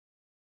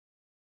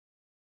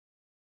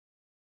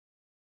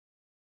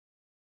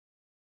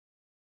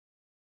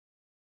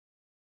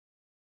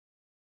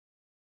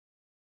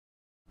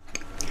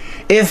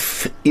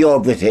If you're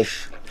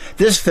British,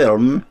 this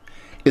film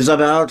is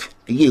about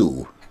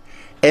you,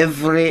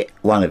 every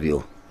one of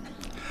you.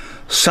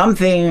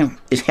 Something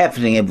is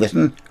happening in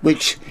Britain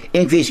which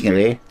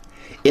increasingly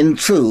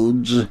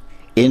intrudes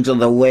into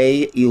the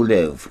way you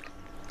live.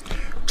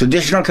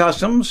 Traditional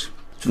customs,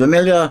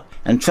 familiar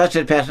and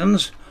trusted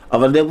patterns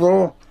of a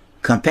liberal,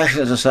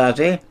 compassionate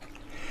society,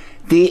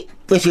 the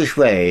British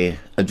way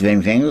of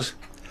doing things,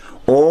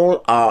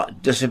 all are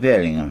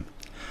disappearing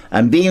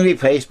and being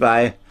replaced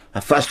by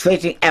a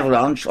frustrating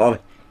avalanche of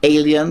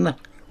alien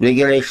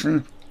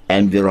regulation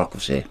and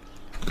bureaucracy.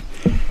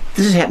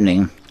 This is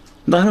happening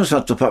not as a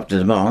result of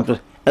popular demand,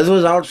 but as a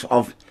result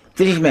of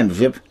British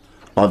membership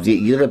of the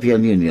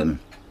European Union.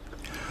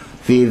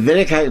 The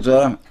very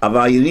character of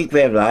our unique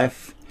way of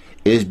life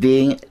is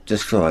being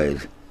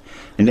destroyed,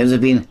 and there has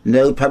been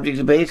no public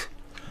debate,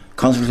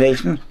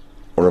 consultation,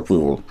 or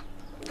approval.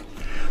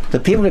 The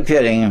people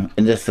appearing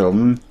in this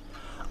film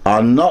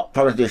are not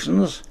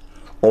politicians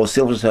or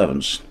civil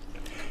servants.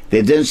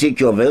 They don't seek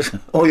your vote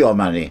or your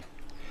money.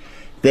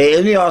 They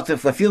only ask that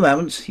for a few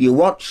moments you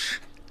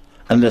watch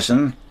and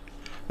listen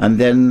and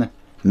then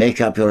make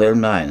up your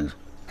own mind.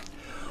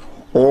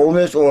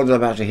 Almost all you're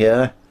about to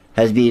hear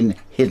has been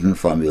hidden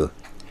from you.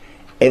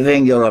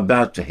 Everything you're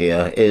about to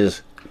hear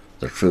is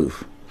the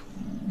truth.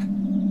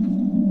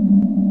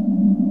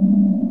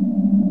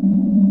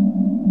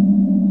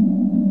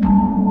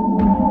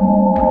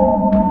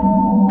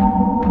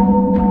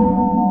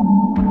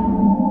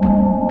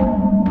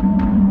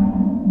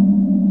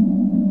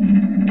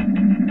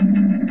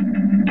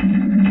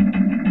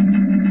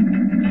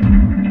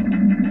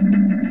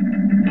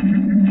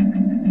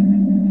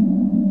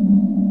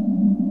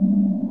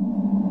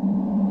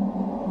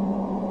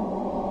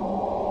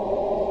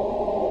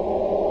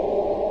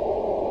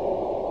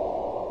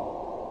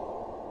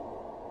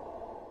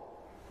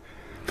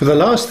 For the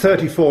last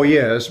 34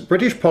 years,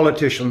 British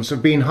politicians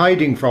have been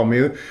hiding from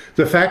you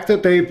the fact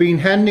that they've been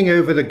handing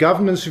over the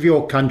governance of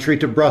your country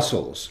to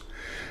Brussels.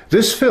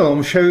 This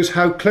film shows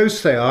how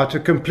close they are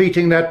to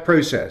completing that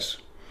process.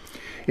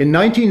 In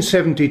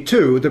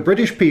 1972, the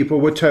British people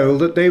were told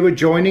that they were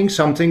joining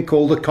something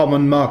called the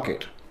Common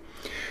Market.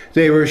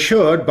 They were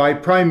assured by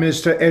Prime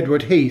Minister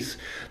Edward Heath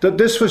that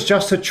this was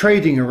just a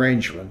trading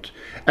arrangement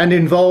and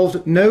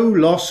involved no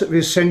loss of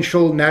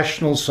essential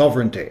national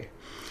sovereignty.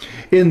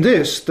 In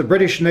this, the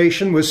British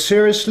nation was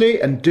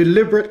seriously and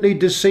deliberately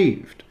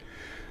deceived.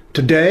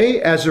 Today,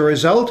 as a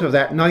result of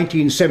that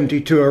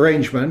 1972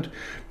 arrangement,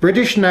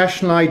 British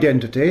national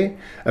identity,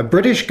 a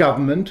British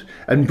government,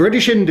 and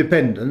British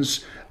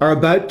independence are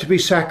about to be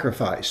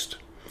sacrificed.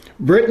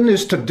 Britain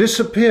is to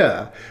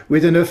disappear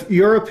within a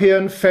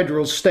European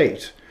federal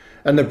state,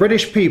 and the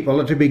British people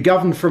are to be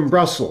governed from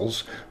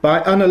Brussels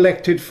by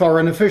unelected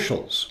foreign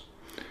officials.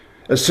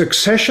 A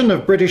succession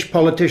of British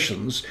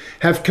politicians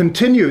have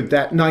continued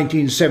that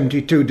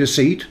 1972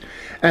 deceit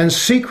and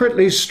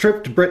secretly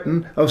stripped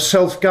Britain of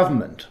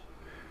self-government.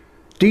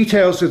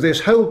 Details of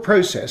this whole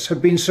process have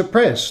been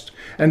suppressed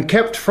and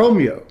kept from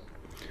you.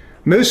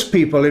 Most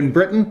people in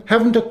Britain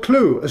haven't a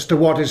clue as to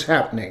what is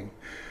happening.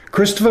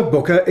 Christopher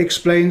Booker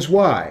explains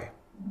why.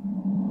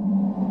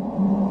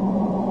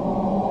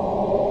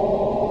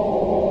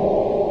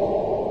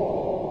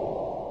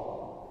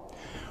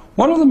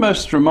 One of the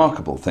most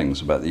remarkable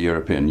things about the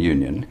European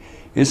Union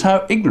is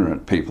how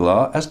ignorant people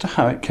are as to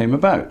how it came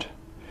about.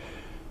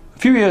 A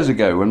few years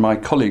ago, when my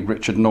colleague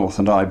Richard North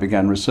and I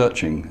began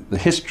researching the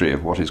history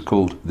of what is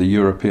called the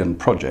European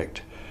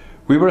project,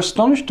 we were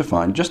astonished to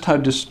find just how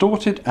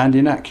distorted and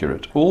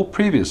inaccurate all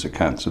previous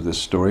accounts of this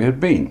story had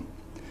been.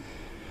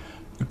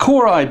 The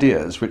core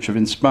ideas which have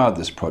inspired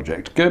this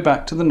project go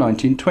back to the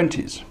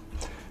 1920s,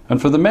 and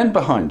for the men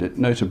behind it,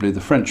 notably the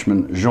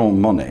Frenchman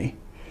Jean Monnet,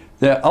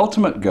 their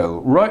ultimate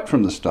goal right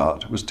from the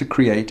start was to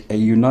create a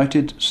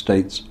United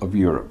States of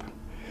Europe.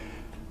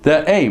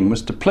 Their aim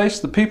was to place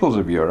the peoples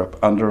of Europe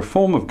under a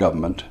form of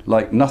government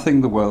like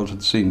nothing the world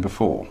had seen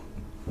before,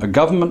 a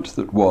government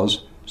that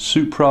was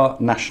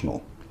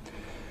supranational.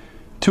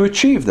 To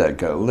achieve their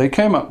goal, they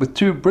came up with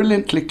two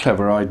brilliantly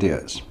clever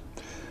ideas.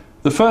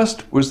 The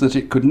first was that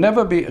it could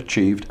never be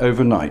achieved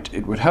overnight.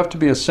 It would have to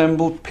be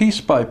assembled piece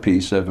by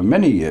piece over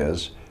many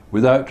years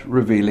without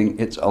revealing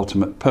its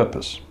ultimate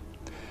purpose.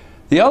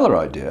 The other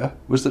idea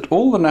was that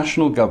all the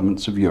national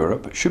governments of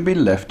Europe should be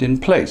left in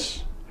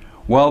place,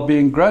 while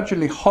being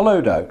gradually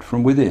hollowed out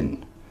from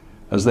within,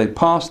 as they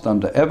passed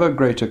under ever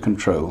greater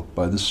control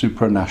by the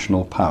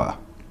supranational power.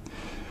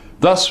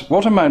 Thus,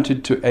 what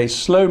amounted to a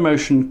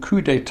slow-motion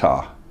coup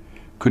d'etat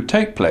could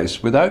take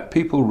place without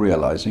people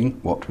realizing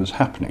what was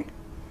happening.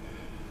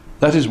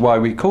 That is why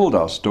we called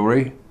our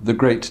story The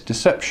Great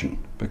Deception,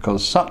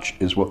 because such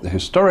is what the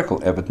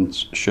historical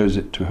evidence shows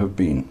it to have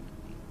been.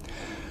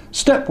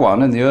 Step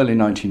one in the early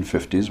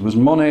 1950s was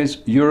Monnet's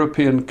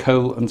European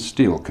Coal and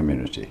Steel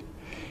Community.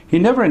 He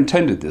never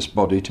intended this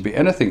body to be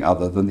anything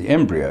other than the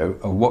embryo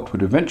of what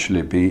would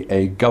eventually be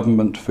a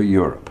government for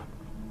Europe.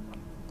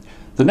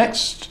 The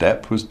next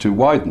step was to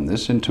widen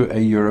this into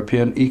a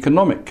European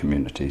Economic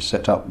Community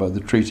set up by the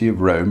Treaty of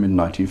Rome in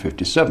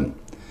 1957.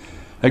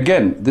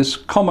 Again, this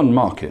common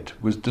market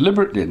was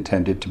deliberately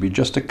intended to be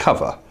just a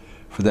cover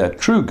for their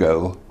true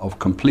goal of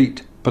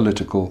complete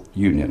political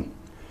union.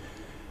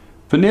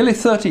 For nearly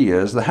 30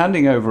 years, the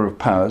handing over of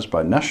powers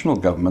by national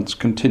governments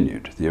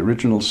continued, the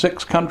original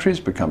 6 countries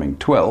becoming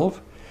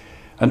 12,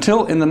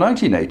 until in the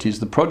 1980s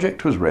the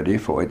project was ready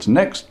for its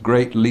next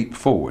great leap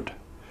forward.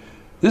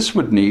 This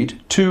would need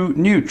 2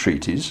 new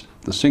treaties,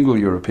 the Single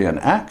European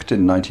Act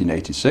in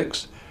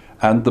 1986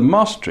 and the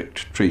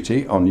Maastricht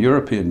Treaty on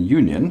European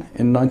Union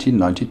in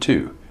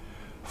 1992,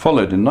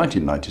 followed in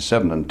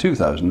 1997 and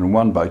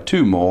 2001 by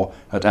 2 more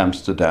at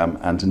Amsterdam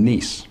and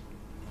Nice.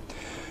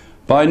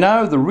 By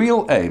now, the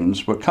real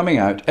aims were coming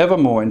out ever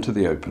more into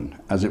the open,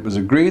 as it was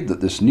agreed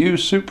that this new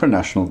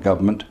supranational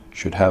government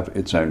should have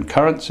its own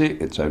currency,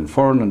 its own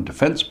foreign and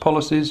defence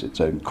policies,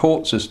 its own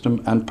court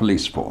system and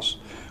police force,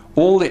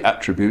 all the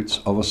attributes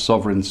of a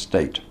sovereign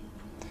state.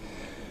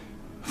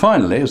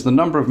 Finally, as the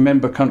number of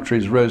member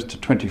countries rose to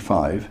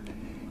 25,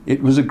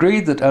 it was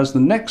agreed that as the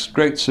next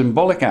great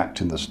symbolic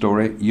act in the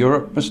story,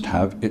 Europe must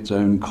have its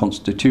own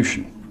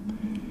constitution.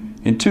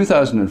 In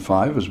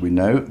 2005, as we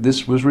know,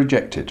 this was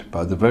rejected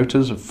by the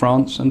voters of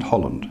France and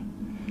Holland.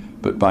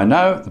 But by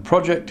now, the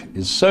project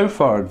is so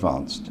far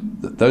advanced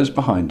that those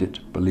behind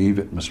it believe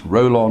it must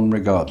roll on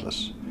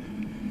regardless.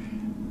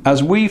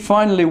 As we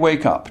finally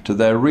wake up to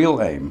their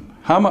real aim,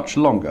 how much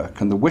longer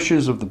can the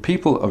wishes of the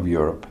people of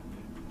Europe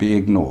be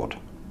ignored?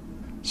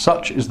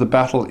 Such is the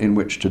battle in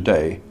which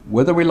today,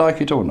 whether we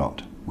like it or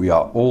not, we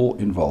are all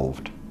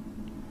involved.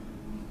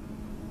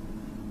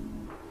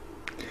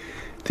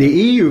 The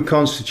EU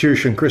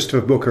Constitution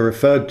Christopher Booker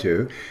referred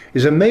to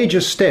is a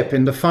major step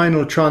in the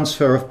final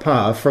transfer of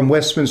power from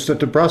Westminster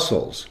to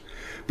Brussels.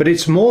 But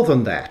it's more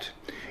than that.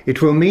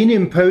 It will mean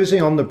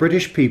imposing on the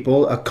British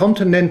people a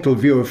continental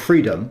view of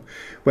freedom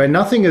where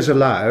nothing is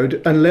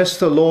allowed unless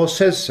the law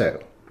says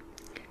so.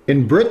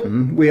 In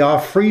Britain, we are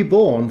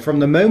free-born from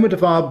the moment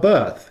of our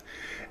birth,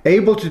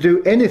 able to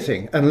do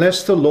anything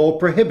unless the law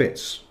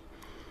prohibits.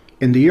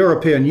 In the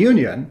European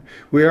Union,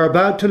 we are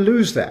about to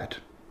lose that.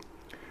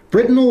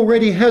 Britain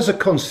already has a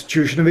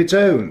constitution of its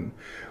own,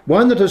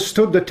 one that has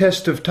stood the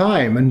test of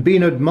time and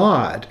been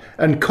admired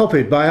and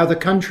copied by other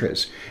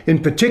countries,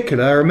 in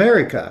particular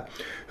America,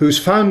 whose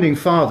founding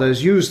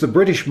fathers used the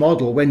British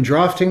model when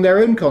drafting their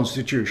own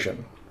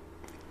constitution.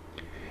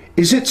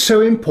 Is it so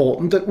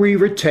important that we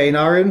retain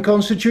our own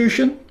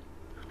constitution?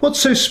 What's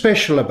so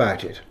special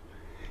about it?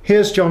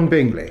 Here's John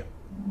Bingley.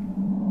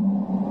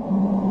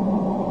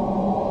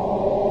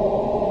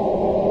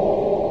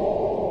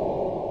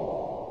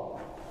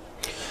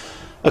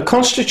 A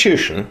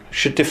constitution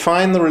should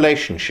define the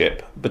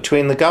relationship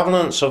between the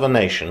governance of a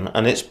nation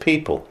and its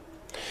people,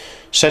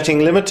 setting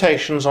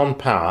limitations on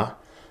power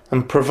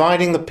and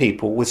providing the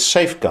people with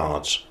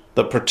safeguards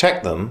that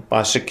protect them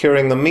by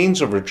securing the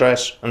means of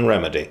redress and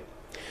remedy.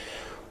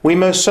 We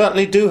most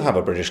certainly do have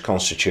a British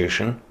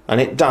constitution,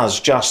 and it does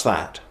just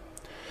that.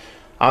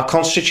 Our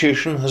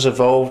constitution has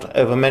evolved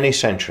over many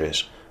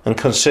centuries and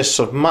consists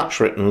of much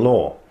written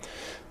law.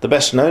 The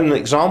best known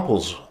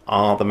examples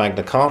are the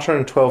Magna Carta in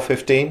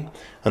 1215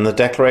 and the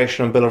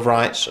Declaration and Bill of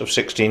Rights of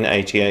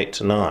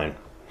 1688-9.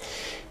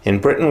 In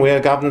Britain we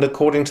are governed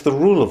according to the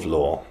rule of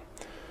law.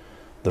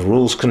 The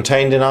rules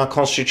contained in our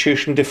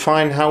constitution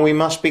define how we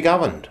must be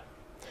governed.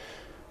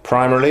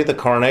 Primarily, the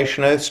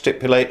coronation oath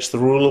stipulates the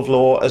rule of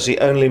law as the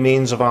only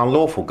means of our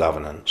lawful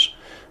governance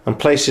and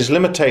places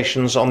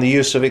limitations on the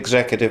use of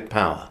executive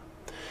power.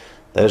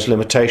 Those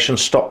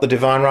limitations stop the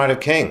divine right of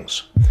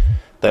kings.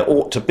 There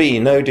ought to be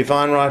no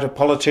divine right of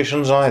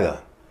politicians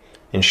either.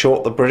 In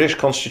short, the British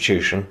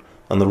Constitution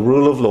and the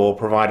rule of law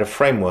provide a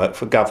framework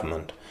for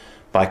government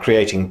by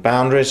creating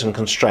boundaries and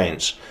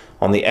constraints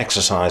on the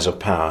exercise of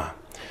power.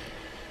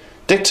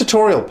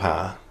 Dictatorial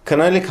power can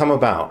only come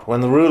about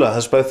when the ruler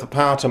has both the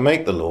power to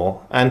make the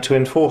law and to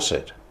enforce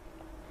it.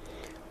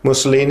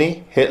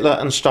 Mussolini, Hitler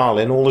and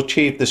Stalin all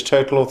achieved this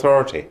total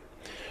authority,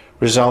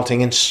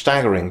 resulting in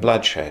staggering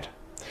bloodshed.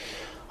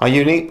 Our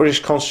unique British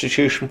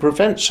Constitution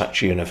prevents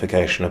such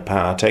unification of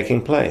power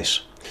taking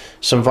place.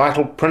 Some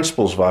vital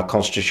principles of our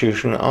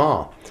Constitution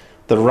are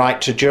the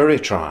right to jury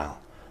trial,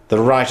 the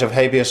right of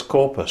habeas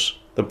corpus,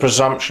 the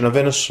presumption of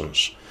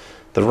innocence,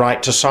 the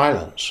right to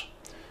silence,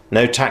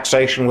 no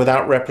taxation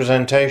without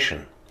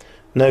representation,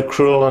 no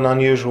cruel and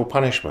unusual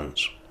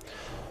punishments.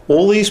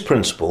 All these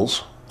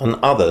principles and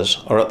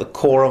others are at the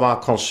core of our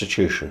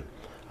Constitution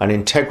and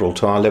integral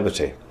to our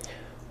liberty,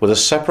 with a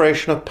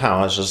separation of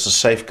powers as the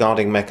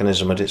safeguarding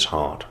mechanism at its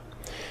heart.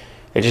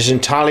 It is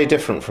entirely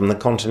different from the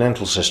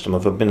continental system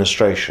of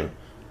administration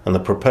and the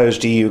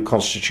proposed EU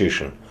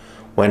Constitution,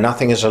 where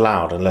nothing is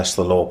allowed unless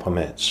the law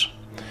permits.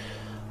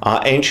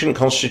 Our ancient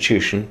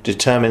Constitution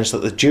determines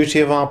that the duty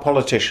of our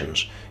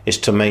politicians is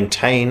to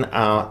maintain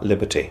our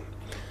liberty.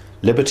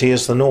 Liberty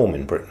is the norm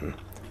in Britain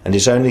and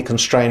is only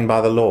constrained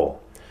by the law.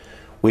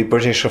 We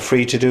British are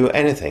free to do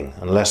anything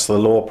unless the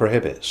law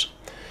prohibits.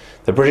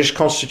 The British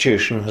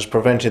Constitution has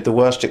prevented the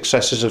worst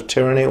excesses of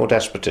tyranny or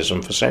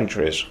despotism for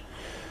centuries.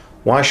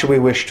 Why should we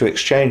wish to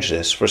exchange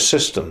this for a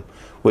system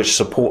which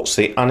supports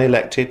the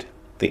unelected,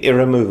 the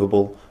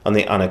irremovable and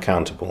the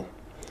unaccountable.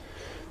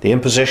 The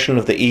imposition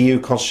of the EU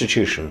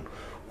Constitution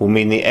will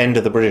mean the end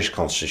of the British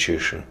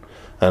Constitution,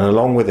 and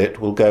along with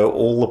it will go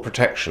all the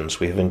protections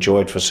we have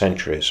enjoyed for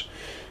centuries,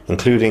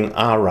 including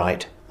our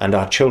right and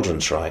our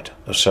children's right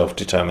of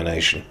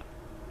self-determination.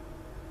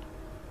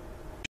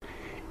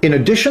 In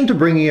addition to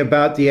bringing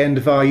about the end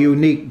of our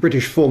unique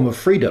British form of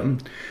freedom,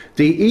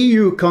 the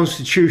EU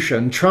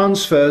Constitution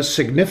transfers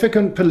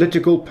significant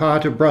political power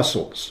to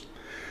Brussels.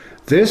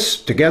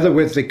 This, together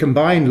with the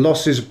combined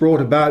losses brought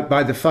about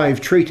by the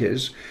 5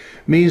 treaties,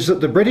 means that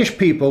the British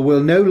people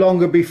will no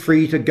longer be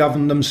free to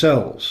govern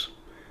themselves.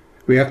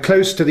 We are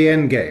close to the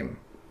end game.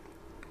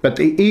 But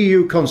the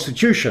EU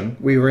Constitution,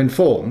 we were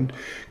informed,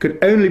 could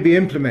only be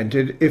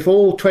implemented if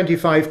all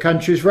 25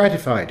 countries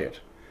ratified it.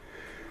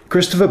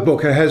 Christopher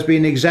Booker has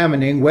been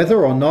examining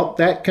whether or not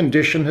that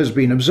condition has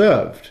been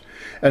observed,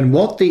 and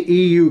what the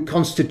EU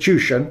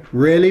Constitution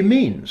really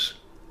means.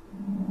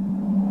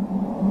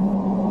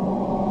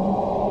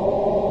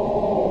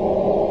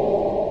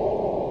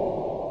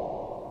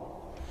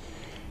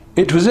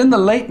 It was in the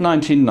late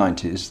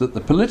 1990s that the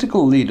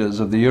political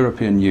leaders of the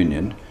European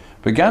Union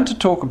began to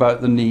talk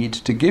about the need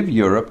to give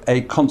Europe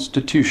a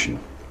constitution.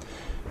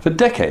 For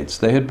decades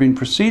they had been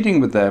proceeding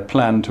with their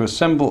plan to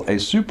assemble a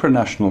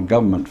supranational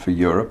government for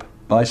Europe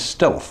by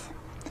stealth.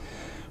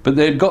 But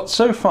they had got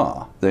so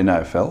far, they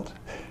now felt,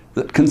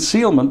 that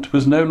concealment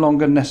was no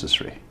longer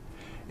necessary.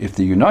 If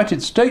the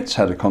United States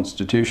had a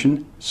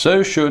constitution,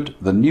 so should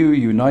the new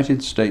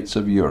United States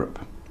of Europe.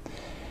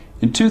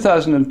 In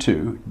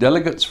 2002,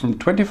 delegates from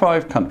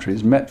 25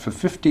 countries met for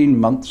 15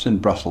 months in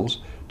Brussels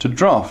to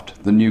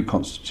draft the new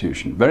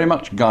constitution, very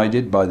much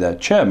guided by their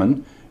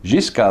chairman,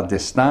 Giscard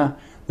d'Estaing,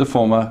 the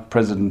former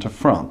president of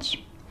France.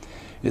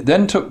 It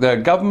then took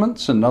their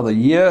governments another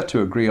year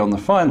to agree on the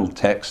final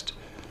text,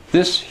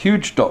 this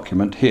huge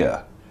document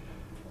here.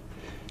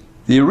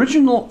 The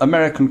original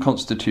American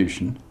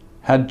Constitution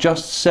had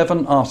just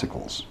 7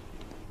 articles.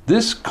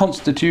 This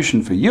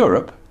Constitution for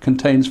Europe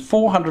contains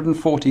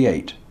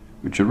 448,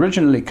 which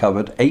originally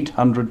covered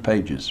 800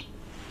 pages.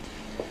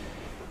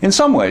 In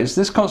some ways,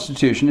 this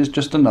constitution is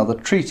just another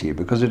treaty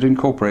because it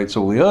incorporates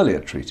all the earlier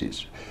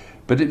treaties,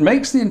 but it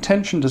makes the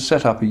intention to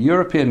set up a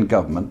European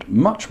government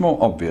much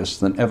more obvious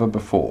than ever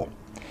before.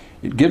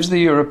 It gives the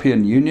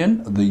European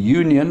Union, the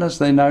Union as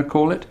they now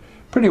call it,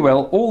 pretty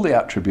well all the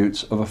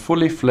attributes of a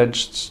fully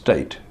fledged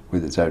state,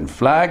 with its own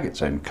flag,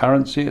 its own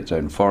currency, its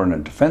own foreign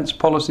and defence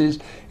policies,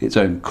 its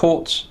own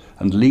courts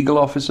and legal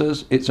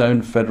officers, its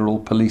own federal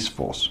police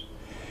force.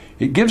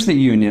 It gives the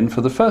Union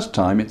for the first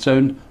time its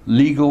own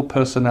legal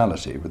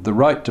personality, with the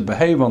right to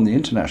behave on the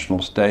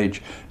international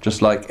stage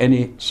just like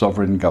any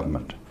sovereign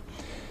government.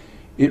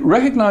 It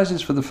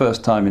recognises for the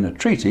first time in a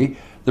treaty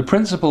the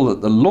principle that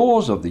the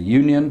laws of the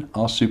Union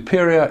are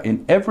superior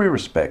in every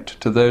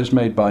respect to those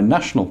made by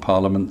national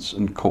parliaments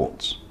and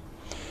courts.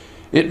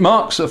 It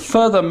marks a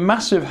further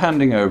massive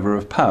handing over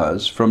of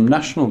powers from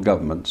national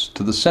governments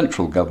to the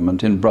central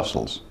government in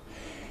Brussels.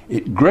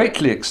 It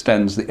greatly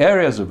extends the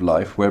areas of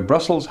life where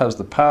Brussels has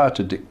the power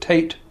to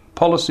dictate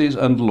policies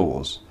and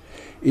laws.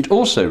 It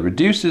also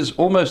reduces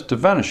almost to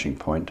vanishing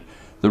point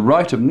the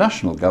right of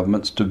national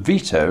governments to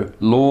veto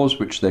laws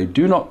which they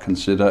do not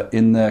consider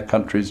in their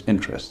country's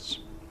interests.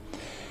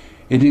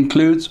 It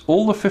includes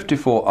all the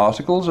 54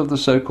 articles of the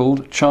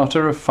so-called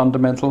Charter of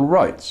Fundamental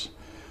Rights,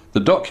 the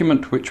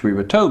document which we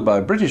were told by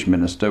a British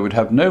minister would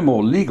have no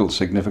more legal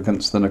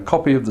significance than a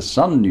copy of the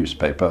Sun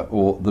newspaper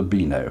or the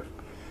Beano.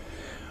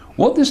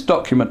 What this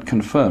document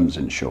confirms,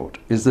 in short,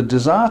 is the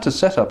desire to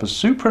set up a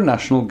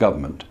supranational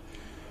government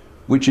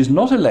which is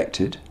not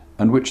elected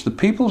and which the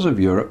peoples of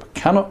Europe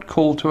cannot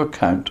call to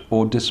account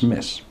or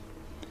dismiss.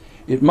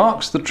 It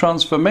marks the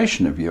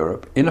transformation of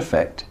Europe, in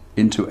effect,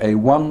 into a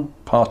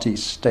one-party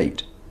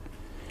state.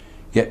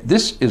 Yet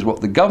this is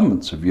what the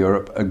governments of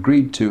Europe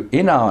agreed to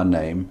in our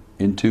name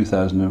in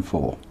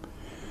 2004.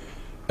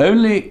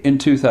 Only in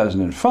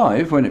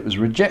 2005, when it was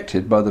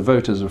rejected by the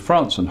voters of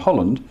France and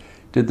Holland,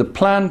 did the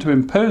plan to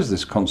impose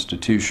this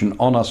constitution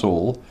on us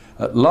all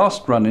at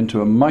last run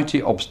into a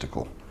mighty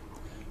obstacle.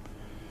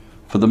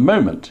 For the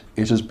moment,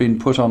 it has been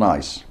put on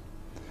ice,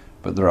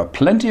 but there are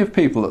plenty of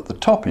people at the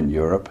top in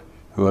Europe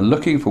who are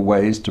looking for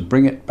ways to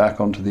bring it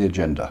back onto the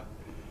agenda.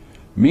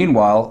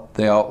 Meanwhile,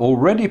 they are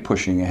already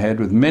pushing ahead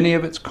with many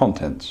of its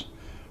contents,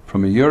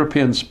 from a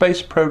European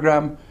space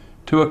programme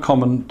to a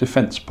common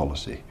defence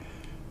policy,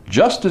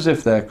 just as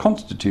if their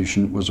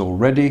constitution was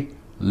already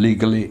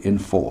legally in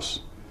force.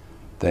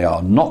 They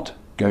are not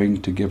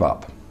going to give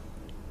up.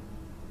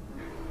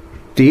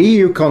 The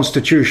EU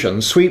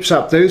Constitution sweeps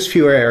up those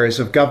few areas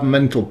of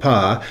governmental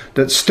power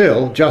that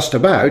still, just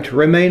about,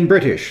 remain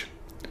British.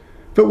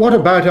 But what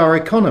about our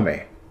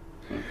economy?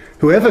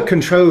 Whoever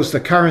controls the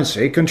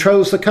currency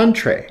controls the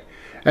country,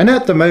 and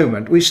at the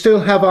moment we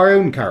still have our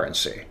own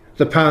currency,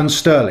 the pound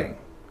sterling.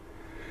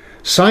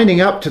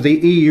 Signing up to the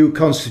EU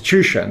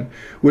Constitution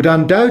would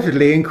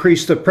undoubtedly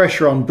increase the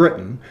pressure on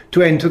Britain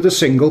to enter the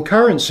single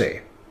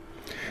currency.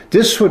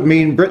 This would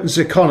mean Britain's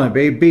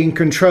economy being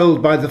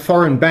controlled by the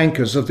foreign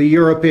bankers of the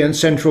European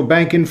Central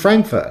Bank in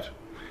Frankfurt.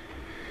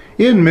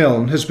 Ian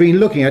Milne has been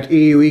looking at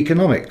EU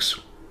economics.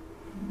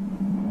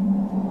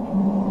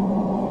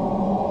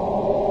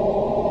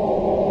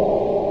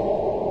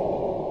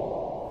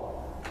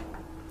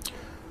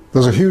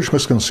 There's a huge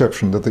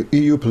misconception that the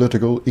EU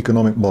political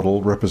economic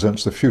model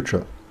represents the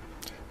future.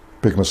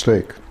 Big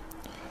mistake.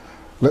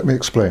 Let me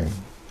explain.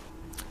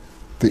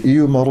 The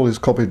EU model is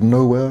copied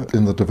nowhere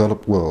in the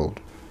developed world.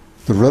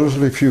 The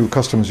relatively few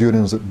customs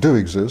unions that do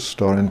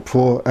exist are in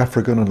poor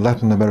African and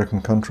Latin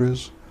American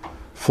countries,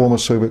 former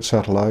Soviet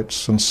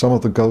satellites, and some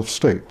of the Gulf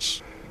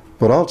states.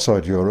 But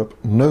outside Europe,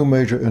 no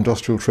major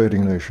industrial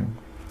trading nation,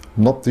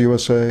 not the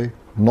USA,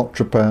 not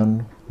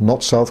Japan,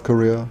 not South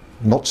Korea,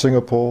 not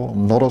Singapore,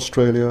 not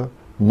Australia,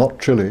 not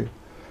Chile,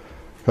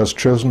 has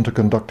chosen to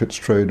conduct its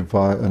trade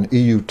via an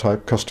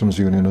EU-type customs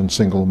union and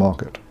single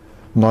market.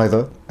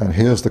 Neither, and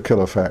here's the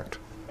killer fact,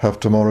 have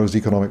tomorrow's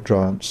economic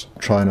giants,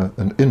 China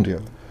and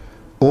India.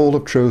 All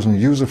have chosen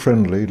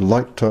user-friendly,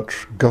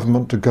 light-touch,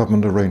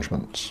 government-to-government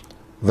arrangements.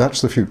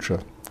 That's the future,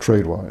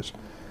 trade-wise.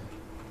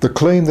 The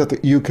claim that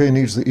the UK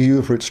needs the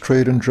EU for its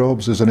trade and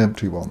jobs is an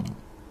empty one.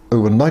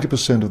 Over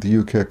 90% of the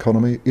UK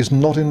economy is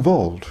not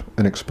involved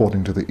in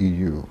exporting to the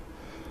EU.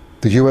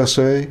 The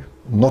USA,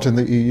 not in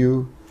the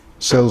EU,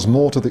 sells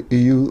more to the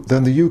EU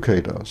than the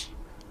UK does,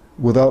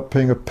 without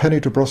paying a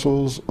penny to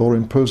Brussels or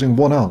imposing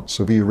 1 ounce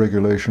of EU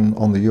regulation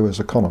on the US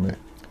economy.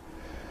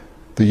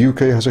 The UK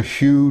has a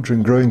huge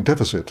and growing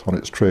deficit on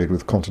its trade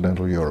with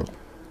continental Europe,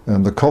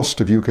 and the cost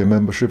of UK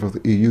membership of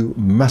the EU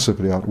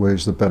massively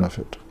outweighs the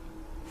benefit.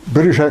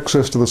 British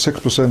access to the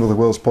 6% of the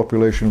world's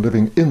population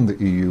living in the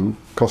EU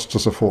costs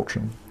us a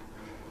fortune.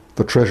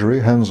 The Treasury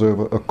hands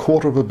over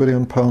 £250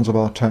 million of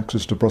our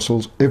taxes to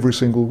Brussels every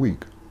single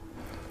week.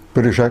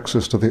 British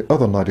access to the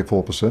other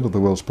 94% of the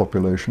world's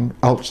population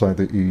outside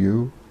the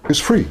EU is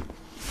free.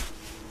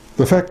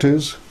 The fact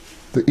is,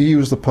 the EU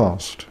is the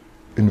past,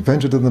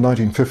 invented in the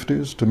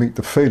 1950s to meet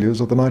the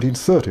failures of the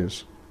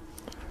 1930s.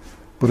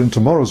 But in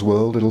tomorrow's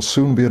world, it'll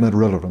soon be an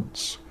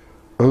irrelevance,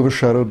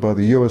 overshadowed by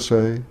the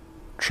USA,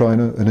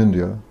 China and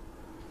India,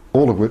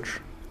 all of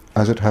which,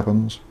 as it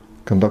happens,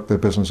 conduct their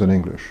business in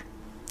English.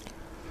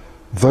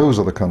 Those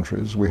are the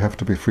countries we have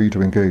to be free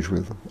to engage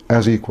with,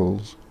 as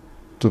equals,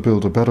 to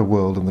build a better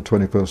world in the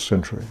 21st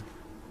century.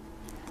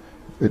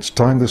 It's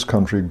time this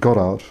country got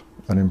out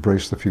and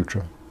embraced the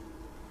future.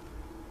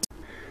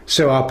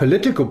 So our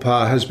political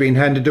power has been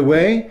handed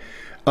away,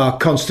 our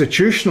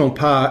constitutional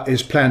power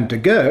is planned to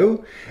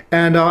go,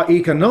 and our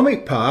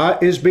economic power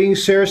is being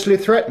seriously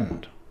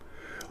threatened.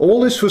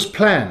 All this was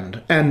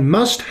planned and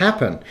must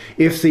happen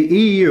if the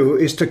EU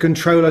is to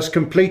control us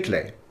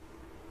completely.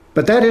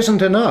 But that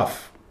isn't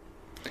enough.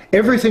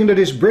 Everything that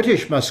is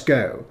British must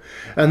go,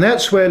 and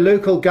that's where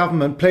local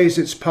government plays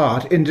its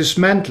part in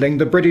dismantling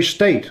the British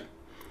state.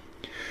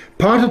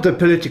 Part of the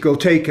political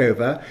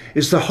takeover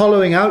is the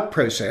hollowing out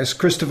process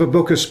Christopher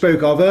Booker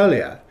spoke of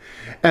earlier,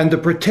 and the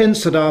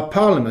pretense that our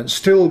Parliament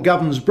still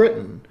governs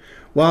Britain,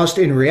 whilst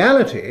in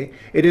reality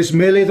it is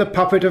merely the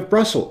puppet of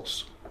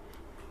Brussels.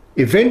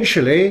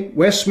 Eventually,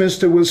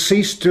 Westminster will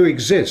cease to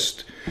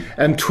exist,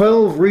 and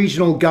 12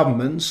 regional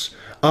governments,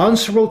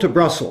 answerable to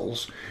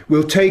Brussels,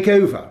 will take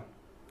over.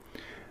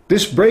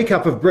 This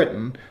breakup of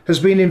Britain has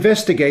been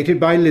investigated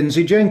by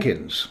Lindsay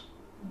Jenkins.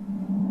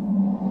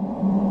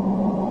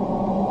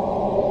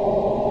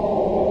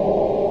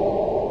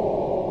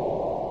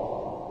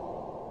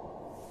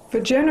 For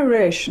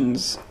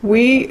generations,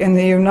 we in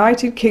the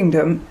United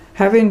Kingdom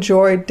have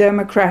enjoyed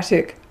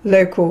democratic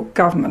local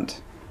government.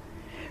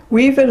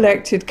 We've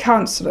elected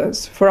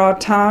councillors for our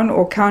town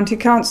or county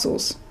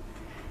councils.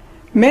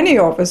 Many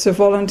of us have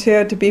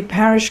volunteered to be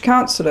parish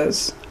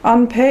councillors,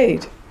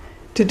 unpaid,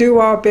 to do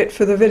our bit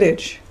for the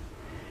village.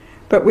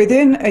 But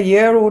within a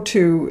year or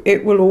two,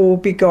 it will all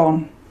be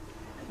gone.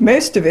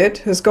 Most of it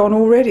has gone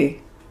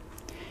already.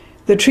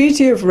 The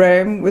Treaty of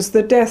Rome was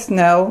the death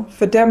knell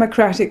for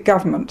democratic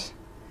government.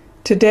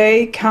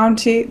 Today,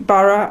 county,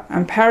 borough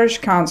and parish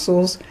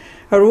councils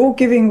are all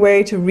giving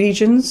way to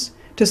regions,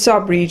 to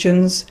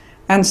sub-regions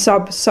and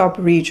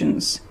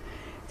sub-sub-regions,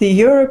 the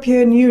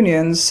European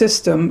Union's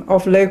system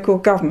of local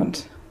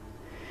government.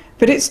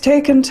 But it's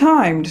taken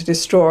time to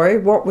destroy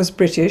what was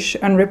British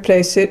and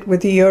replace it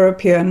with the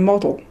European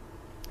model.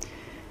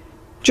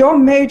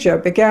 John Major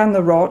began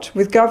the rot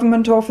with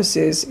government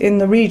offices in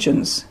the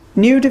regions,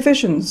 new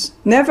divisions,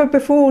 never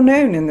before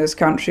known in this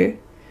country.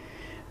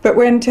 But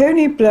when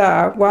Tony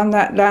Blair won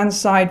that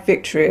landslide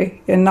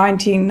victory in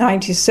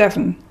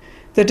 1997,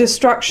 the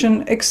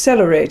destruction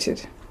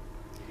accelerated.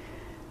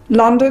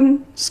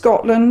 London,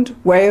 Scotland,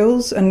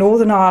 Wales and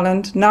Northern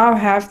Ireland now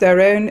have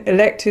their own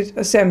elected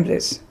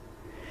assemblies.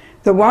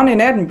 The one in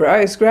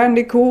Edinburgh is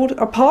grandly called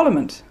a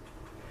parliament.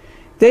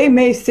 They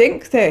may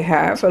think they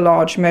have a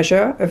large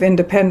measure of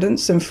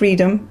independence and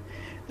freedom,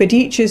 but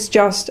each is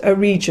just a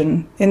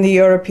region in the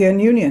European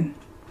Union.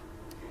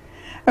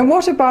 And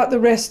what about the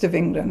rest of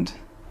England?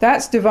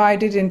 That's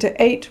divided into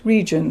 8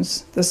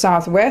 regions, the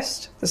South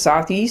West, the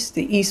South East,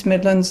 the East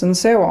Midlands and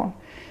so on.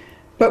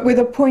 but with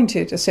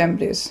appointed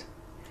assemblies.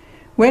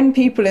 When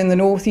people in the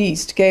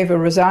northeast gave a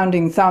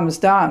resounding thumbs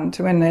down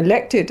to an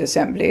elected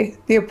assembly,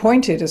 the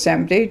appointed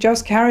assembly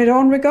just carried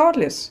on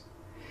regardless.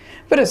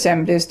 But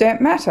assemblies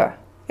don't matter.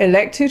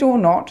 Elected or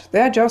not,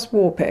 they're just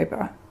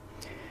wallpaper.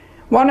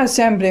 One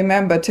assembly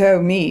member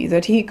told me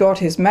that he got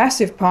his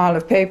massive pile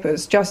of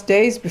papers just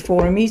days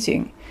before a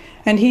meeting,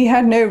 and he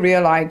had no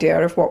real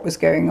idea of what was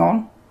going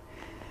on.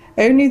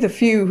 Only the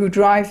few who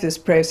drive this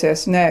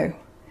process know.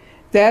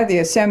 They're the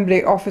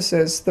assembly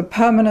officers, the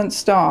permanent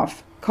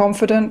staff,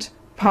 confident,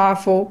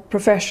 powerful,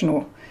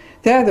 professional.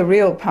 They're the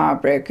real power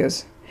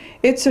brokers.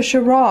 It's a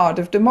charade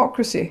of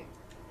democracy.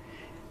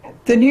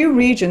 The new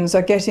regions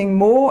are getting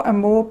more and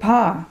more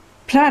power.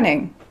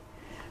 Planning.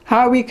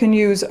 How we can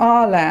use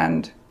our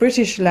land,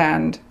 British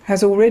land,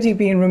 has already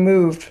been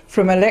removed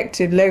from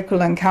elected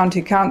local and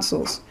county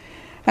councils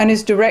and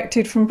is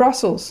directed from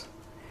Brussels.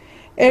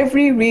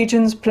 Every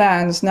region's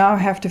plans now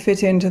have to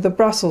fit into the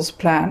Brussels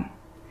plan.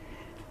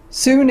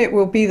 Soon it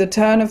will be the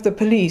turn of the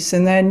police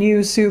and their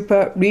new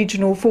super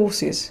regional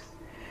forces.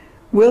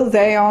 Will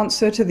they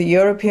answer to the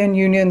European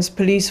Union's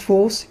police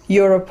force,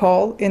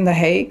 Europol, in The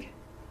Hague?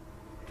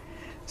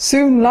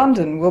 Soon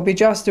London will be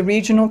just a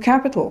regional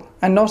capital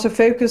and not a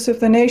focus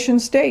of the nation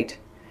state,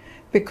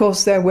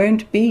 because there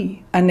won't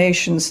be a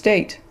nation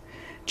state,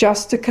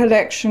 just a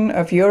collection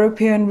of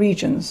European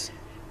regions.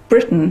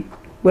 Britain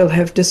will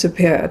have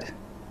disappeared.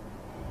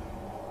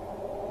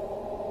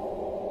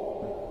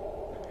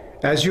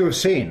 As you have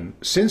seen,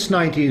 since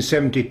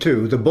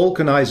 1972, the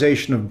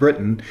balkanization of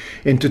Britain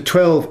into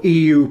 12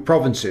 EU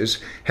provinces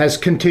has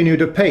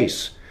continued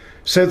apace,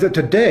 so that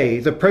today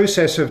the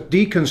process of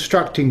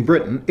deconstructing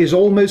Britain is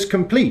almost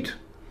complete.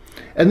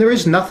 And there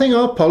is nothing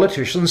our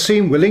politicians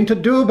seem willing to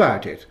do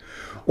about it,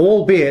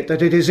 albeit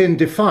that it is in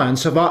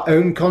defiance of our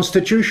own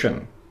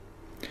constitution.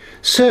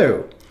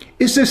 So,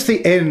 is this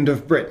the end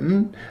of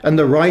Britain and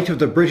the right of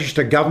the British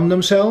to govern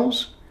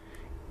themselves?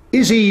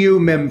 Is EU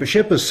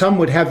membership, as some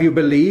would have you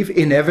believe,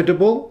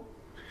 inevitable?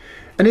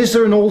 And is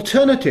there an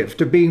alternative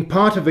to being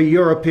part of a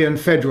European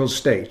federal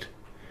state?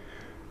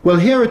 Well,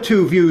 here are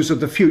two views of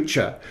the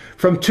future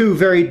from two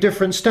very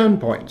different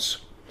standpoints.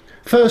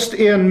 First,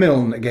 Ian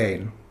Milne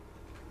again.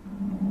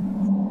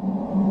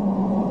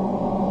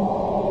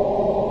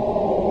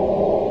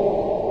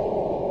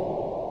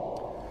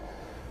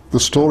 The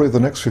story of the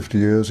next 50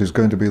 years is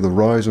going to be the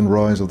rise and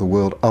rise of the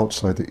world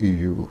outside the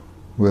EU,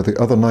 where the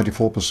other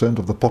 94%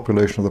 of the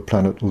population of the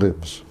planet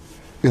lives.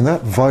 In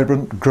that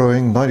vibrant,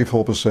 growing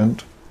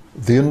 94%,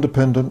 the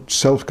independent,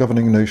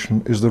 self-governing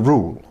nation is the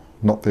rule,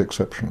 not the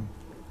exception.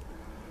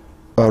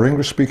 Our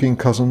English-speaking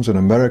cousins in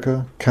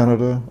America,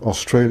 Canada,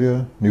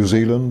 Australia, New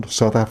Zealand,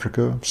 South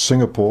Africa,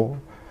 Singapore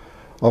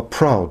are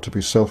proud to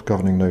be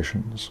self-governing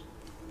nations.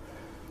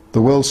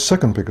 The world's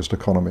second biggest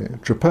economy,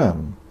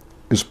 Japan,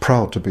 is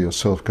proud to be a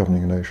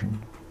self-governing nation.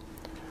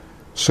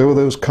 So are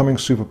those coming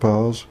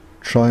superpowers,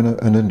 China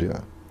and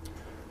India.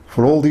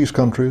 For all these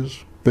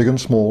countries, big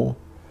and small,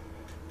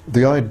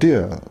 the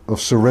idea of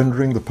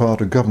surrendering the power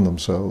to govern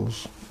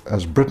themselves,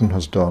 as Britain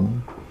has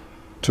done,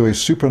 to a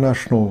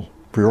supranational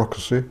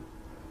bureaucracy,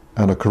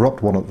 and a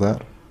corrupt one at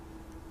that,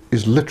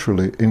 is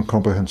literally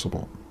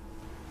incomprehensible.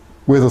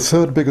 We're the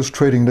third biggest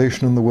trading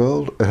nation in the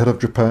world, ahead of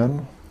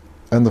Japan,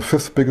 and the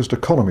fifth biggest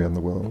economy in the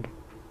world.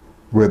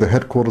 We're the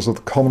headquarters of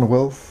the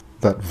Commonwealth,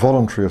 that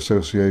voluntary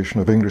association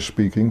of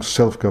English-speaking,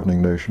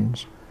 self-governing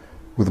nations,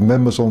 with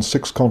members on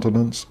 6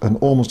 continents and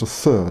almost a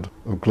third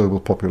of global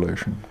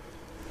population.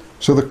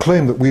 So the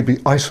claim that we'd be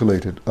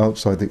isolated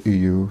outside the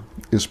EU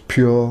is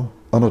pure,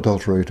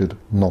 unadulterated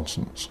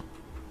nonsense.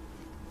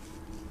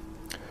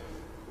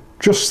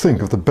 Just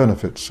think of the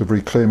benefits of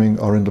reclaiming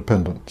our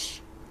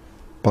independence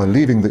by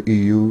leaving the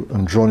EU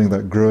and joining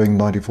that growing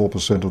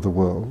 94% of the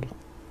world.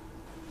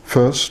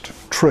 First,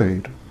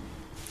 trade.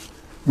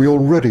 We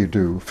already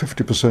do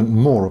 50%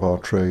 more of our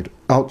trade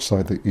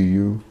outside the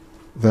EU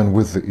than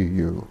with the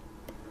EU.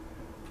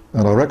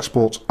 And our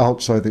exports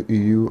outside the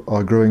EU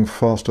are growing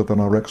faster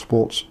than our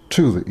exports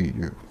to the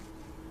EU.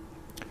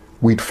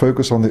 We'd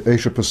focus on the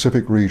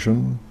Asia-Pacific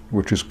region,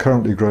 which is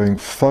currently growing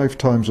 5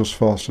 times as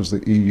fast as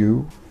the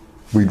EU.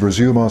 We'd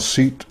resume our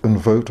seat and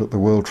vote at the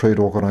World Trade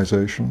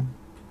Organization.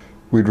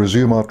 We'd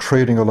resume our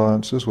trading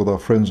alliances with our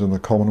friends in the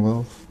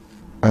Commonwealth.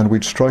 And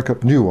we'd strike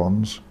up new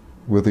ones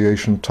with the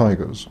Asian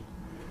tigers.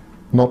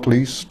 Not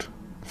least,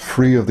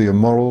 free of the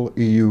immoral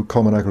EU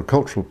Common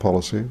Agricultural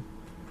Policy,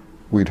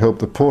 we'd help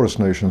the poorest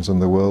nations in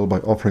the world by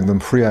offering them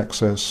free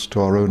access to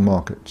our own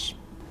markets.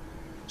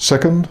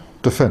 Second,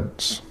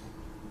 defence.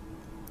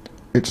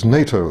 It's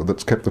NATO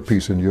that's kept the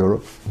peace in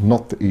Europe,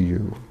 not the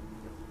EU.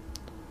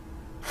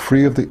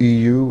 Free of the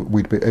EU,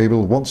 we'd be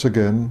able once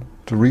again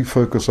to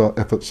refocus our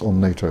efforts on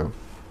NATO,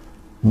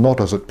 not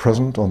as at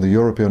present on the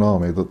European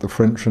army that the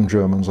French and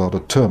Germans are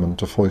determined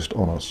to foist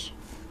on us.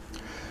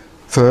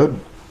 Third,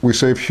 we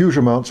save huge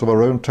amounts of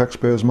our own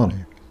taxpayers'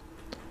 money.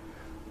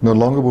 No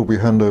longer will we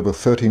hand over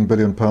 £13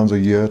 billion a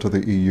year to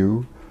the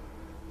EU,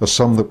 a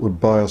sum that would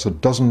buy us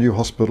 12 new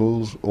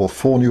hospitals or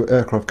 4 new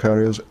aircraft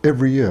carriers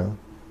every year.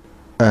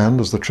 And,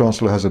 as the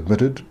Chancellor has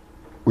admitted,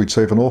 we'd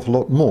save an awful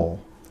lot more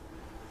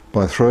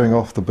by throwing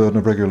off the burden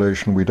of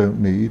regulation we don't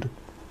need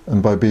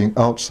and by being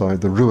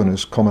outside the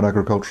ruinous common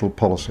agricultural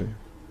policy.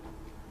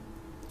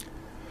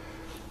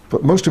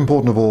 But most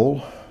important of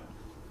all,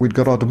 we'd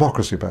get our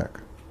democracy back.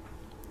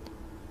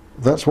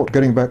 That's what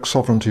getting back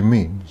sovereignty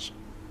means.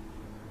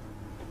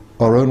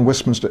 Our own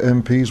Westminster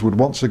MPs would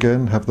once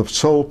again have the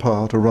sole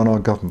power to run our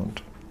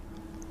government,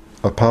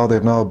 a power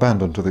they've now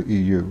abandoned to the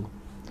EU.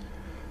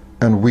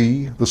 And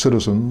we, the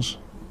citizens,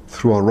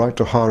 through our right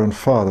to hire and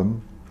fire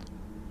them,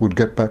 would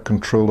get back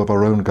control of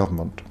our own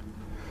government.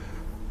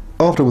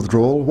 After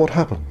withdrawal, what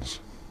happens?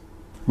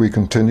 We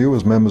continue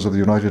as members of the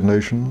United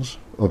Nations,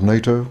 of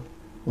NATO,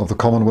 of the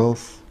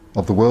Commonwealth,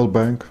 of the World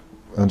Bank,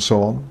 and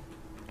so on.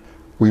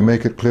 We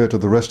make it clear to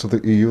the rest of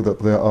the EU that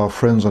they're our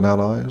friends and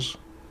allies.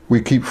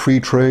 We keep free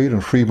trade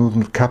and free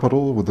movement of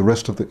capital with the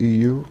rest of the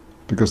EU,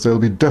 because they'll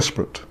be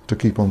desperate to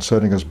keep on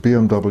selling us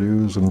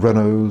BMWs and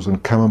Renaults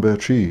and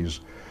Camembert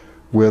cheese.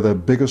 We're their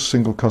biggest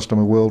single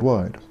customer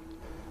worldwide.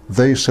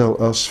 They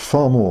sell us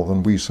far more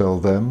than we sell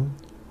them,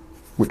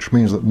 which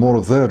means that more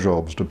of their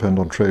jobs depend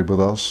on trade with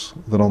us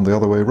than on the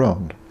other way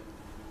round.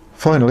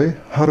 Finally,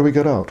 how do we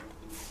get out?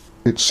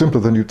 It's simpler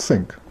than you'd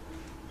think.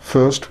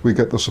 First, we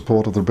get the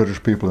support of the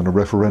British people in a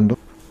referendum,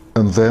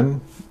 and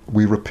then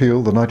we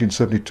repeal the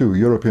 1972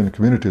 European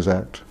Communities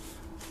Act,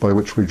 by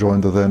which we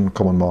joined the then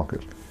common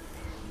market.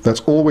 That's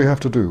all we have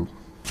to do.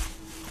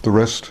 The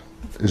rest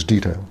is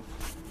detail.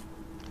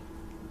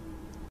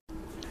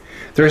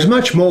 There is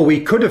much more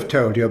we could have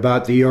told you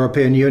about the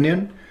European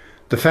Union.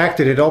 The fact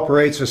that it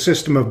operates a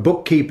system of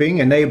bookkeeping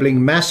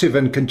enabling massive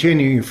and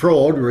continuing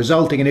fraud,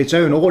 resulting in its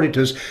own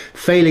auditors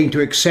failing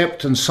to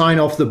accept and sign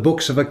off the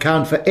books of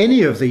account for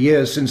any of the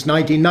years since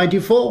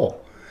 1994.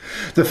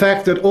 The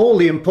fact that all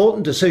the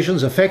important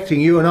decisions affecting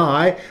you and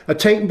I are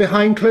taken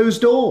behind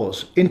closed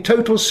doors, in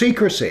total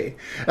secrecy,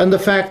 and the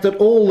fact that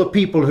all the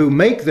people who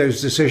make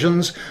those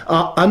decisions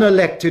are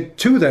unelected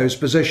to those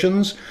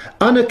positions,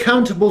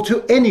 unaccountable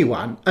to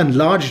anyone, and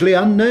largely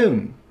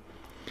unknown.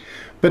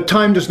 But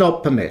time does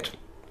not permit.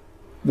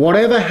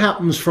 Whatever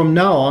happens from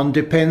now on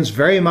depends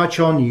very much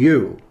on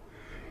you.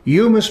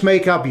 You must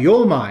make up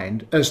your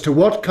mind as to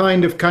what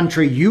kind of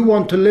country you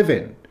want to live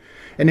in,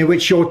 and in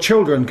which your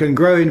children can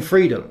grow in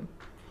freedom.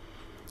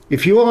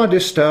 If you are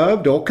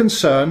disturbed or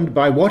concerned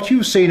by what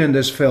you've seen in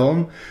this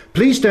film,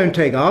 please don't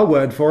take our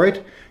word for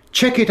it.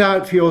 Check it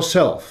out for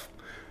yourself.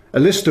 A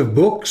list of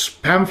books,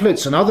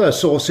 pamphlets and other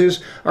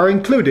sources are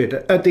included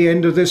at the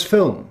end of this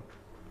film.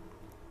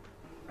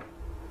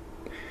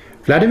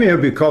 Vladimir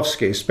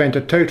Bukovsky spent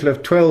a total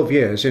of 12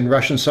 years in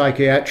Russian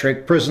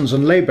psychiatric prisons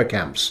and labor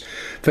camps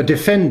for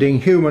defending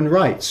human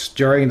rights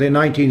during the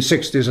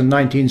 1960s and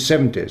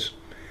 1970s.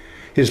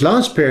 His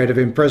last period of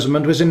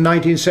imprisonment was in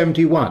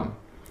 1971.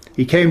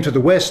 He came to the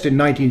West in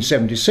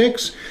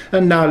 1976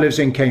 and now lives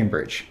in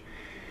Cambridge.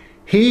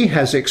 He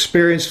has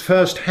experienced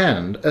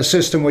firsthand a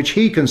system which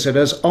he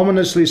considers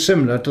ominously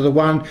similar to the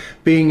one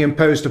being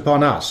imposed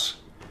upon us.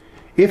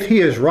 If he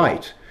is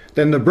right,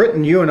 then the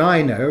Britain you and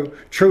I know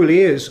truly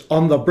is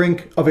on the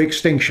brink of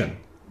extinction.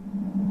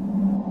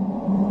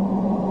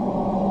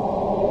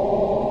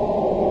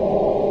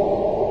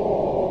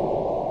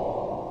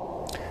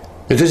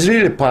 It is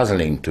really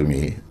puzzling to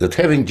me that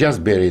having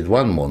just buried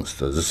one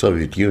monster, the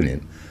Soviet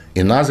Union,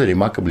 another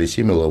remarkably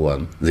similar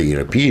one, the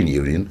European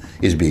Union,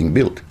 is being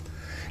built.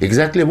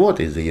 Exactly what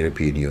is the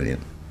European Union?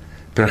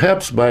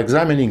 Perhaps by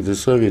examining the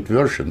Soviet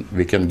version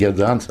we can get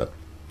the answer.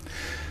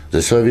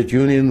 The Soviet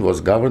Union was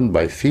governed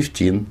by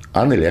 15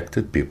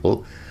 unelected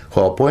people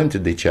who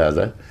appointed each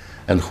other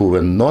and who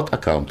were not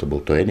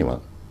accountable to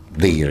anyone.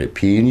 The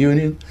European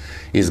Union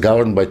is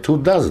governed by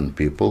 24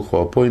 people who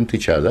appoint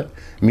each other,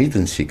 meet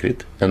in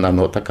secret, and are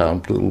not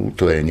accountable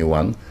to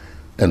anyone,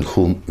 and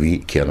whom we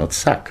cannot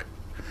sack.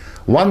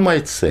 One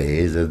might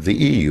say that the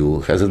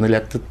EU has an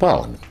elected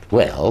parliament.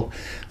 Well,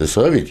 the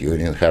Soviet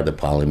Union had a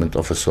parliament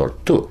of a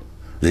sort too,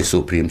 the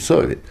Supreme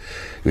Soviet.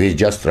 We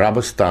just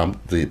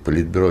rubber-stamped the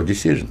Politburo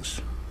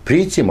decisions,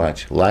 pretty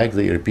much like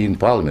the European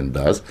Parliament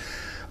does,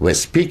 where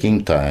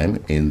speaking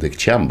time in the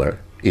chamber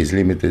is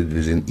limited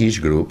within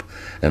each group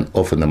and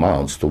often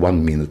amounts to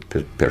 1 minute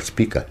per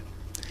speaker.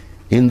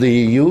 In the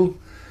EU,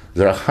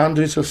 there are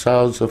hundreds of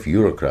thousands of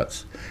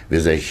bureaucrats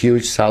with their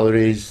huge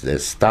salaries, their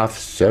staff,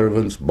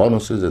 servants,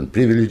 bonuses and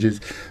privileges,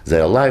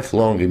 their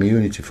lifelong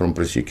immunity from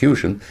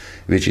prosecution,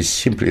 which is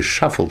simply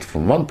shuffled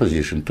from one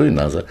position to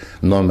another,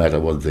 no matter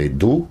what they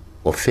do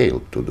or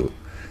fail to do.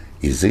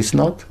 Is this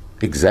not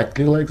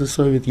exactly like the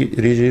Soviet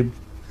regime?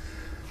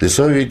 The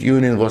Soviet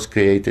Union was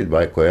created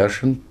by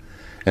coercion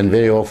and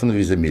very often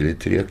with a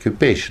military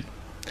occupation.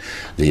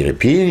 The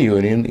European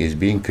Union is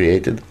being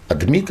created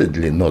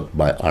admittedly not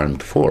by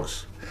armed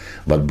force,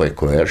 but by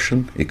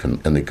coercion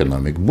and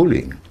economic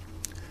bullying.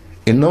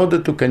 In order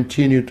to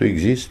continue to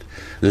exist,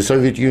 the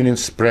Soviet Union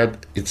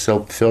spread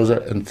itself further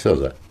and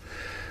further.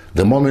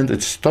 The moment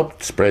it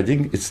stopped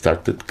spreading, it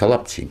started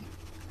collapsing.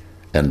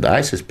 And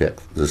I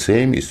suspect the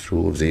same is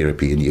true of the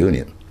European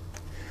Union.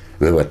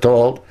 We were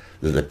told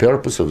that the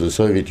purpose of the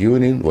Soviet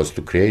Union was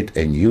to create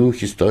a new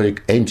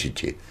historic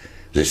entity,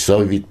 the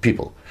Soviet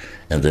people,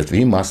 and that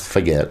we must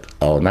forget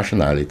our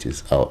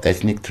nationalities, our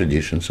ethnic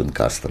traditions and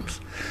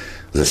customs.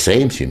 The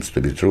same seems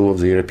to be true of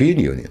the European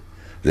Union.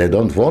 They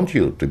don't want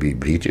you to be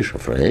British or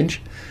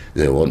French,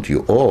 they want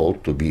you all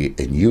to be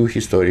a new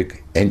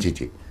historic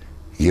entity,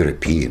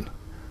 European,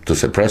 to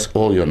suppress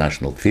all your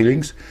national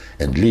feelings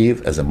and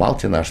live as a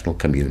multinational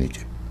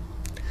community.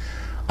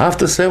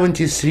 After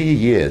 73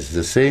 years,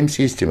 the same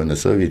system in the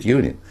Soviet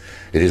Union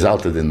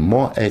resulted in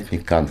more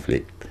ethnic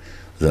conflict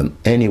than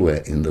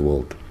anywhere in the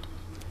world.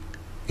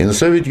 In the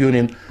Soviet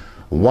Union,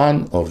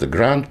 one of the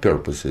grand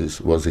purposes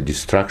was the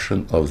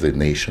destruction of the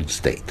nation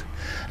state.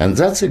 And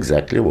that's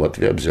exactly what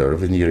we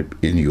observe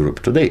in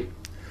Europe today.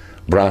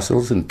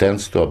 Brussels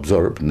intends to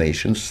absorb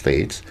nation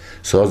states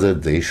so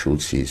that they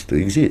should cease to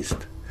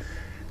exist.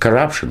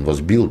 Corruption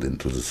was built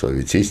into the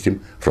Soviet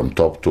system from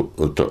top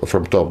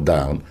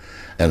down,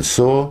 and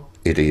so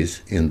it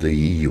is in the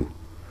EU.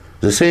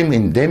 The same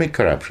endemic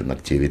corruption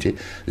activity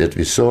that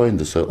we saw in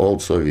the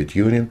old Soviet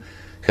Union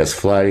has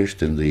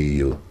flourished in the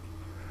EU.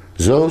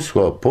 Those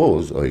who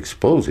oppose or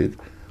expose it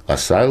are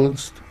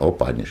silenced or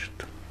punished.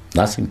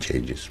 Nothing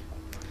changes.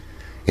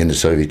 In the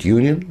Soviet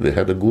Union, we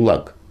had a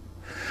gulag.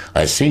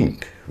 I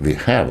think we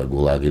have a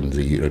gulag in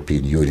the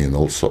European Union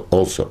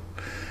also,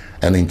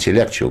 an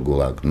intellectual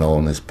gulag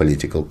known as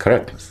political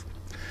correctness.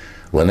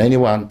 When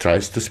anyone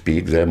tries to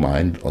speak their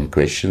mind on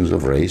questions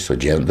of race or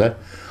gender,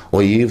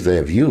 or if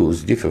their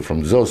views differ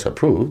from those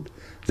approved,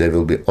 they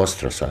will be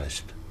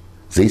ostracized.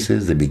 This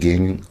is the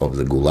beginning of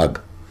the gulag,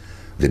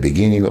 the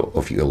beginning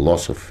of your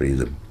loss of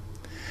freedom.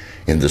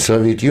 In the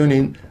Soviet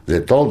Union, they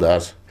told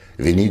us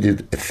we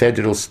needed a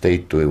federal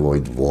state to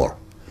avoid war.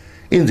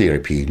 In the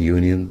European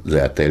Union, they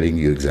are telling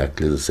you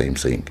exactly the same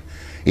thing.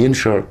 In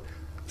short,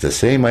 the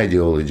same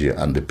ideology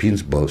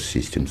underpins both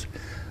systems.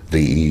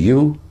 The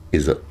EU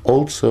is an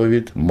old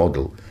Soviet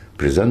model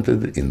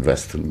presented in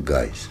Western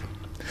guise.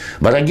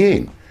 But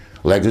again,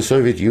 like the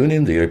Soviet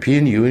Union, the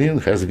European Union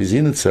has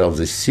within itself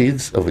the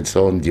seeds of its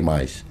own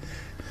demise.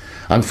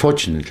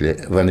 Unfortunately,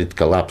 when it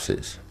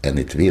collapses, and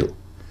it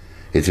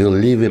will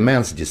leave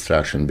immense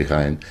destruction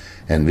behind,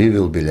 and we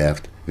will be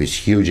left with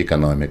huge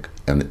economic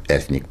and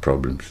ethnic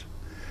problems.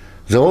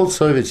 The old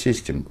Soviet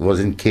system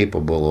was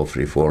incapable of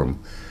reform,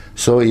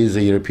 so is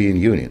the European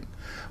Union.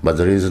 But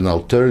there is an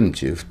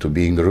alternative to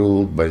being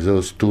ruled by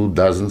those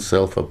 24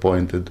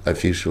 self-appointed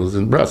officials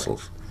in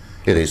Brussels.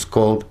 It is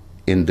called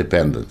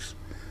independence.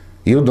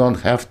 You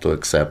don't have to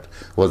accept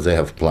what they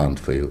have planned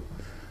for you.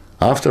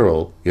 After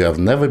all, you have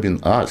never been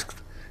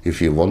asked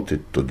if you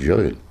wanted to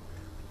join.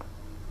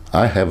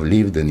 I have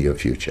lived in your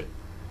future,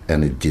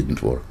 and it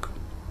didn't work.